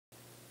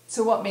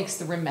So what makes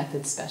the RIM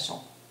method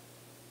special?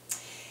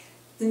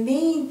 The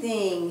main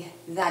thing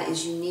that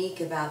is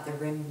unique about the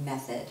RIM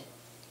method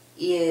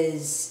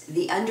is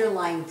the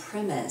underlying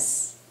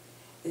premise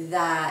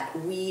that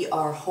we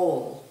are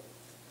whole,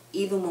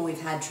 even when we've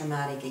had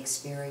traumatic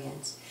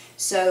experience.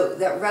 So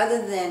that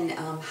rather than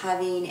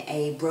having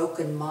a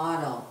broken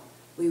model,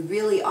 we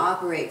really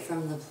operate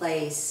from the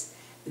place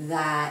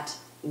that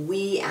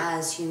we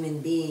as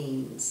human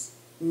beings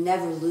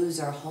never lose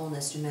our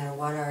wholeness no matter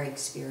what our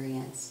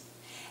experience.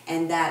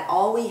 And that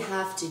all we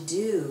have to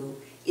do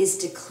is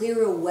to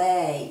clear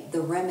away the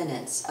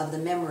remnants of the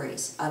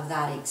memories of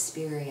that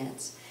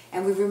experience.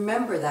 And we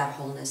remember that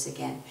wholeness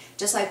again,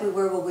 just like we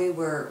were when we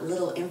were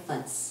little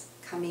infants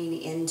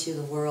coming into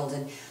the world.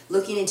 And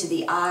looking into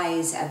the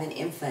eyes of an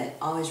infant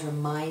always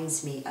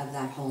reminds me of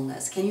that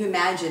wholeness. Can you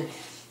imagine,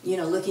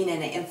 looking at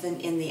an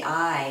infant in the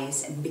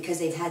eyes because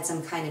they've had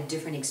some kind of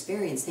different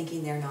experience,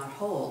 thinking they're not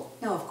whole?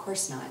 No, of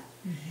course not.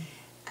 Mm-hmm.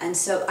 And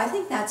so I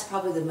think that's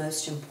probably the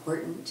most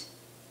important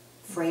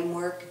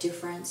framework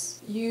difference.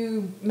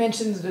 You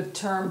mentioned the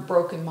term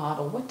broken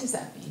model. What does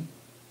that mean?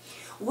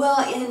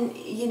 Well,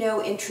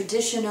 in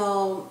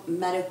traditional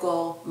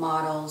medical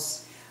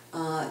models,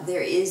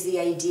 there is the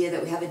idea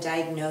that we have a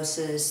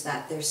diagnosis,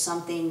 that there's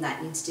something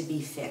that needs to be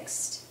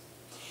fixed.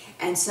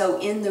 And so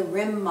in the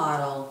RIM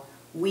model,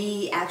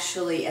 we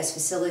actually, as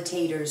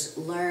facilitators,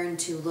 learn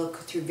to look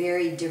through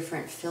very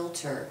different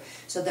filter,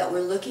 so that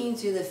we're looking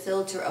through the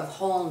filter of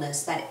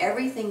wholeness, that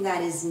everything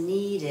that is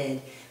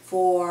needed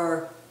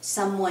for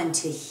someone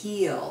to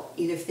heal,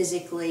 either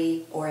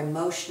physically or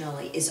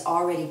emotionally, is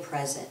already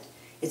present.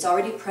 It's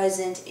already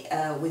present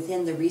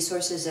within the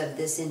resources of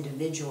this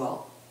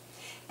individual,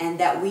 and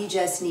that we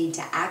just need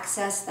to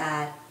access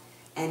that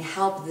and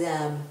help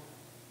them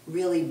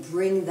really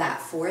bring that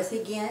forth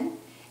again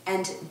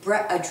and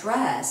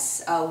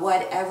address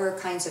whatever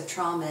kinds of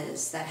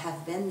traumas that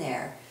have been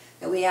there,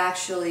 that we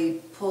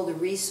actually pull the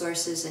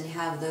resources and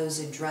have those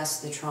address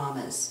the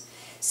traumas,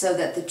 so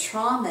that the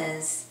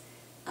traumas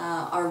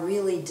are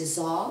really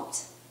dissolved,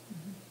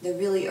 they're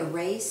really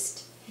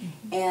erased,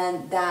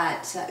 and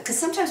that, because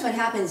sometimes what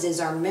happens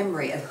is our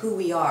memory of who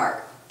we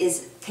are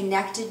is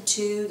connected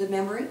to the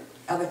memory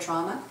of a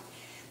trauma,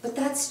 but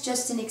that's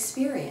just an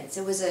experience.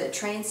 It was a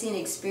transient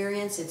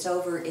experience, it's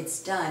over,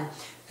 it's done.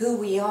 Who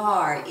we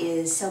are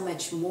is so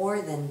much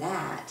more than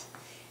that,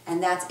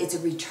 and it's a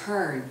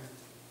return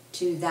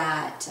to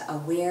that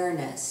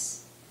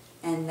awareness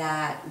and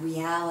that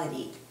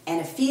reality and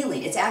a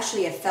feeling. It's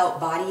actually a felt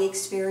body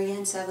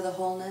experience of the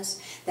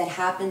wholeness that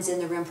happens in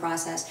the RIM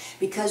process,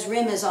 because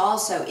RIM is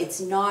also,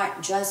 it's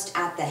not just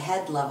at the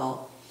head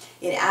level.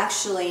 It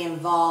actually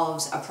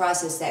involves a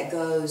process that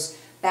goes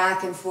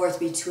back and forth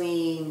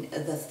between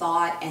the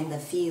thought and the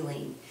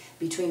feeling,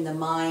 between the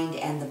mind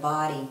and the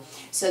body,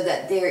 so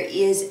that there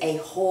is a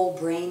whole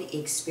brain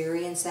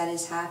experience that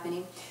is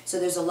happening. So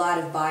there's a lot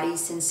of body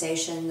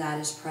sensation that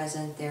is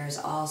present. There's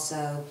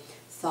also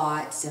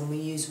thoughts, and we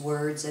use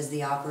words as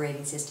the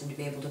operating system to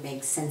be able to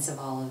make sense of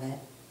all of it.